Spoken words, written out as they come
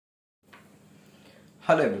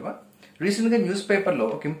Hello everyone. రీసెంట్గా news పేపర్లో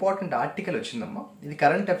ఒక ఇంపార్టెంట్ ఆర్టికల్ వచ్చిందమ్మా. ఇది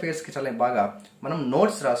కరెంట్ అఫైర్స్కి చాలా బాగా మనం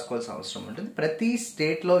నోట్స్ రాసుకోవాల్సిన అవసరం ఉంటుంది. ప్రతి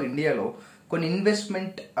స్టేట్లో ఇండియాలో కొన్ని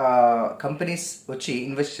ఇన్వెస్ట్మెంట్ కంపెనీస్ వచ్చి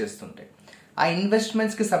ఇన్వెస్ట్ చేస్తుంటాయి. ఆ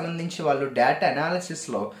ఇన్వెస్ట్మెంట్స్కి సంబంధించి వాళ్ళు డేటా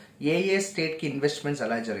అనాలిసిస్లో ఏ స్టేట్కి ఇన్వెస్ట్మెంట్స్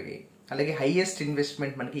ఎలా జరిగాయి, అలాగే హైయెస్ట్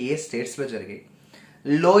ఇన్వెస్ట్మెంట్ మనకి ఏ స్టేట్స్లో జరిగాయి,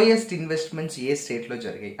 లోయెస్ట్ ఇన్వెస్ట్మెంట్స్ ఏ స్టేట్లో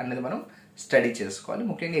జరిగాయి అనేది మనం స్టడీ చేసుకోవాలి.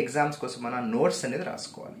 ముఖ్యంగా ఎగ్జామ్స్ కోసం మనం నోట్స్ అనేది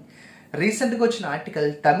రాసుకోవాలి. రీసెంట్గా వచ్చిన ఆర్టికల్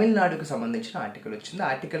తమిళనాడుకు సంబంధించిన ఆర్టికల్ వచ్చింది.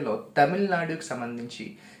 ఆర్టికల్లో తమిళనాడుకి సంబంధించి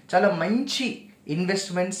చాలా మంచి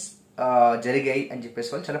ఇన్వెస్ట్మెంట్స్ జరిగాయి అని చెప్పేసి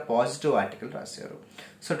వాళ్ళు చాలా పాజిటివ్ ఆర్టికల్ రాశారు.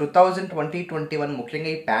 సో 2020-21 ముఖ్యంగా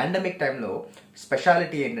ఈ పాండమిక్ టైంలో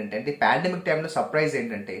స్పెషాలిటీ ఏంటంటే, అంటే పాండమిక్ టైంలో సర్ప్రైజ్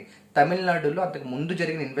ఏంటంటే తమిళనాడులో అంతకు ముందు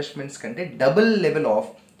జరిగిన ఇన్వెస్ట్మెంట్స్ కంటే డబుల్ లెవెల్ ఆఫ్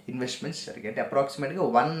ఇన్వెస్ట్మెంట్స్ జరిగాయి. అంటే అప్రాక్సిమేట్గా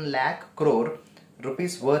 1 lakh crore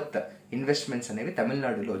rupees worth investments అనేవి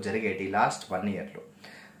తమిళనాడులో జరిగాయి లాస్ట్ 1 yearలో.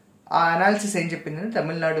 ఆ అనాలిసిస్ ఏం చెప్పిందంటే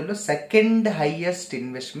తమిళనాడులో సెకండ్ హైయెస్ట్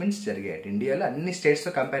ఇన్వెస్ట్మెంట్స్ జరిగాయి. ఇండియాలో అన్ని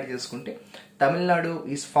స్టేట్స్తో కంపేర్ చేసుకుంటే Tamil Nadu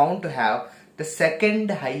is found to have the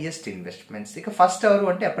second highest investments. ఇక ఫస్ట్ ఎవరు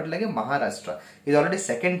అంటే అప్పటిలాగే మహారాష్ట్ర. ఇది ఆల్రెడీ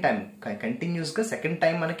సెకండ్ టైం కంటిన్యూస్గా సెకండ్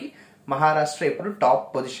టైం మనకి మహారాష్ట్ర ఇప్పుడు టాప్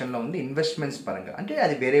పొజిషన్లో ఉంది ఇన్వెస్ట్మెంట్స్ పరంగా. అంటే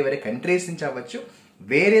అది వేరే కంట్రీస్ నుంచి అవ్వచ్చు,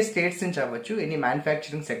 వేరే స్టేట్స్ నుంచి అవ్వచ్చు, ఎనీ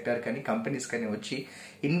మ్యానుఫ్యాక్చరింగ్ సెక్టర్ కానీ కంపెనీస్ కానీ వచ్చి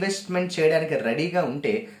ఇన్వెస్ట్మెంట్ చేయడానికి రెడీగా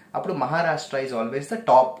ఉంటే అప్పుడు Maharashtra is always the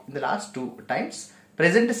top in the last 2 times.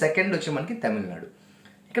 Present second వచ్చి మనకి తమిళనాడు.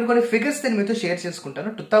 ఇక్కడ కొన్ని ఫిగర్స్ నేను మీతో షేర్ చేసుకుంటాను.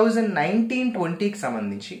 2019-20కి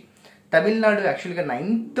సంబంధించి తమిళనాడు యాక్చువల్గా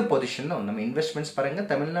 9th పొజిషన్లో ఉన్నాం ఇన్వెస్ట్మెంట్స్ పరంగా.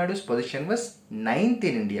 Tamil Nadu position was 9th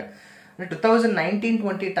in India. అంటే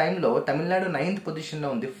 2019-20 టైంలో తమిళనాడు 9th పొజిషన్లో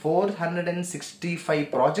ఉంది. 465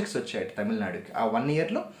 ప్రాజెక్ట్స్ వచ్చాయి తమిళనాడుకి. ఆ 1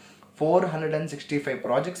 yearలో 465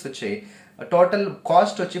 ప్రాజెక్ట్స్ వచ్చాయి. టోటల్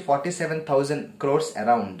కాస్ట్ వచ్చి 47,000 crores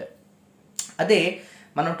అరౌండ్. అదే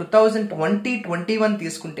మనం 2020-21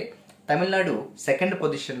 తీసుకుంటే తమిళనాడు సెకండ్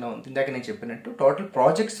పొజిషన్లో ఉంది. ఇందాక నేను చెప్పినట్టు టోటల్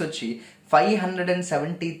ప్రాజెక్ట్స్ వచ్చి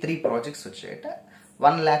 573 projects వచ్చాయట.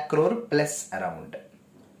 1 lakh crore plus around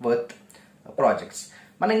worth projects.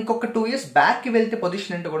 మనం ఇంకొక 2 years బ్యాక్కి వెళ్తే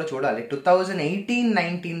పొజిషన్ ఏంటో కూడా చూడాలి.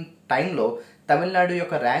 2018-19 టైంలో తమిళనాడు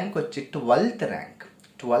యొక్క ర్యాంక్ వచ్చి 12th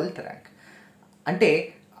ర్యాంక్. అంటే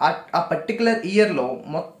ఆ పర్టికులర్ ఇయర్లో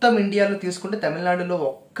మొత్తం ఇండియాలో తీసుకుంటే తమిళనాడులో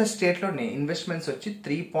ఒక్క స్టేట్లోనే ఇన్వెస్ట్మెంట్స్ వచ్చి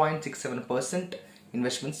 3.67%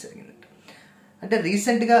 ఇన్వెస్ట్మెంట్స్ జరిగిందంట. అంటే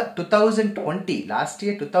రీసెంట్గా 2020 లాస్ట్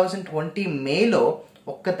ఇయర్ 2020 మేలో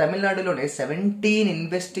ఒక్క తమిళనాడులోనే 17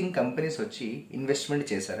 ఇన్వెస్టింగ్ కంపెనీస్ వచ్చి ఇన్వెస్ట్మెంట్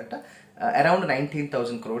చేశారట. Around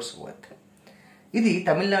 19,000 crores worth. ఇది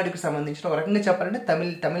తమిళనాడుకి సంబంధించిన ఒక రకంగా చెప్పాలంటే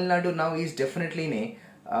Tamil Nadu now is డెఫినెట్లీనే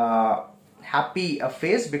happy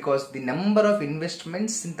face because the number of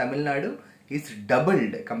investments in Tamil Nadu is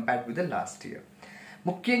doubled compared with the last year.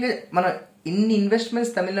 ముఖ్యంగా మన ఇన్ని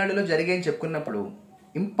ఇన్వెస్ట్మెంట్స్ తమిళనాడులో జరిగాయని చెప్పుకున్నప్పుడు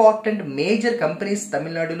ఇంపార్టెంట్ మేజర్ కంపెనీస్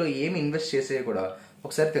తమిళనాడులో ఏమి ఇన్వెస్ట్ చేసాయో కూడా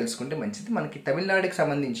ఒకసారి తెలుసుకుంటే మంచిది. మనకి తమిళనాడుకి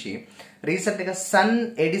సంబంధించి రీసెంట్గా సన్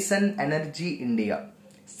ఎడిసన్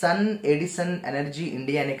ఎనర్జీ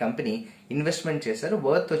ఇండియా అనే కంపెనీ ఇన్వెస్ట్మెంట్ చేశారు.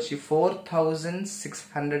 వర్త్ వచ్చి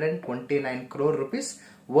 4,629 crore రూపీస్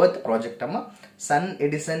వర్త్ ప్రాజెక్ట్ అమ్మ. సన్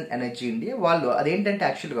ఎడిసన్ ఎనర్జీ ఇండియా వాళ్ళు అదేంటంటే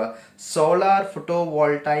యాక్చువల్గా సోలార్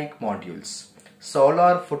ఫోటోవోల్టాయిక్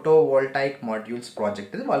మాడ్యూల్స్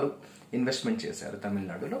ప్రాజెక్ట్ అది వాళ్ళు ఇన్వెస్ట్మెంట్ చేశారు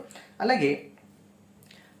తమిళనాడులో. అలాగే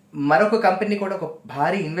మరొక కంపెనీ కూడా ఒక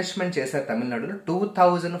భారీ ఇన్వెస్ట్మెంట్ చేశారు తమిళనాడులో.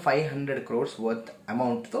 2,500 crores వర్త్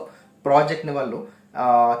అమౌంట్తో ప్రాజెక్ట్ని వాళ్ళు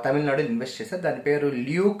తమిళనాడు ఇన్వెస్ట్ చేశారు. దాని పేరు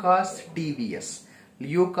ల్యూకాస్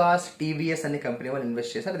టీవీఎస్ అనే కంపెనీ వాళ్ళు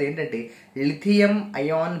ఇన్వెస్ట్ చేశారు. అదేంటంటే లిథియం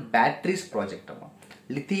అయాన్ బ్యాటరీస్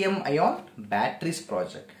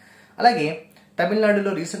ప్రాజెక్ట్. అలాగే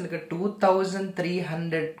తమిళనాడులో రీసెంట్గా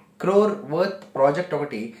 2,300 crore వర్త్ ప్రాజెక్ట్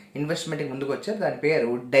ఒకటి ఇన్వెస్ట్మెంట్కి ముందుకు వచ్చారు. దాని పేరు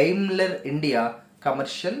డైమ్లర్ ఇండియా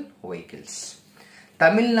కమర్షియల్ వెహికల్స్.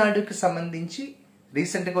 తమిళనాడుకి సంబంధించి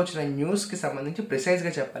రీసెంట్గా వచ్చిన న్యూస్కి సంబంధించి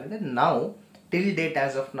ప్రిసైజ్గా చెప్పాలంటే now till date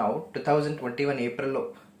as of now 2021 ఏప్రిల్లో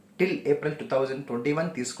టిల్ ఏప్రిల్ 2021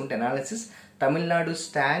 తీసుకుంటే analysis Tamil Nadu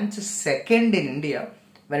stands second in India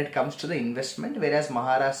when it comes to the investment, whereas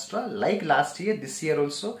Maharashtra, like last year, this year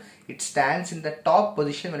also, it stands in the top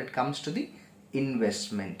position when it comes to the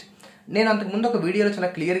investment. నేను అంతకుముందు ఒక వీడియోలో చాలా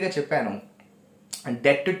క్లియర్గా చెప్పాను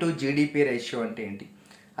debt to GDP ratio అంటే ఏంటి,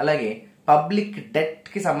 అలాగే పబ్లిక్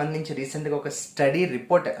డెట్కి సంబంధించి రీసెంట్గా ఒక స్టడీ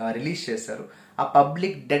రిపోర్ట్ రిలీజ్ చేశారు. ఆ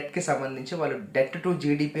పబ్లిక్ డెట్కి సంబంధించి వాళ్ళు డెట్ టు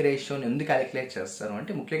జీడిపి రేషియోని ఎందుకు క్యాలిక్యులేట్ చేస్తారు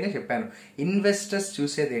అంటే ముఖ్యంగా చెప్పాను ఇన్వెస్టర్స్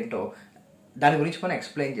చూసేది ఏంటో దాని గురించి మనం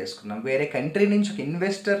ఎక్స్ప్లెయిన్ చేసుకున్నాం. వేరే కంట్రీ నుంచి ఒక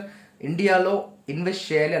ఇన్వెస్టర్ ఇండియాలో ఇన్వెస్ట్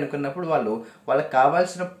చేయాలి అనుకున్నప్పుడు వాళ్ళకి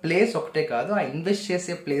కావాల్సిన ప్లేస్ ఒకటే కాదు, ఆ ఇన్వెస్ట్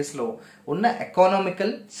చేసే ప్లేస్లో ఉన్న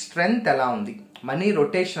ఎకానమికల్ స్ట్రెంగ్త్ ఎలా ఉంది, మనీ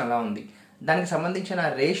రొటేషన్ ఎలా ఉంది, దానికి సంబంధించిన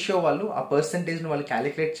రేషియో వాళ్ళు ఆ పర్సంటేజ్ని వాళ్ళు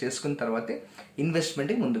క్యాలిక్యులేట్ చేసుకున్న తర్వాతే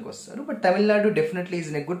ఇన్వెస్ట్మెంట్కి ముందుకు వస్తారు. But Tamil Nadu definitely is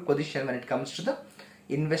in a good position when it comes to the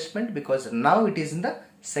investment because now it is in the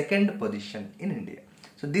second position in India.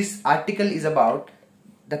 So this article is about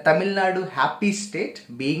the Tamil Nadu happy state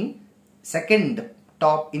being second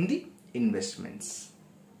top in the investments.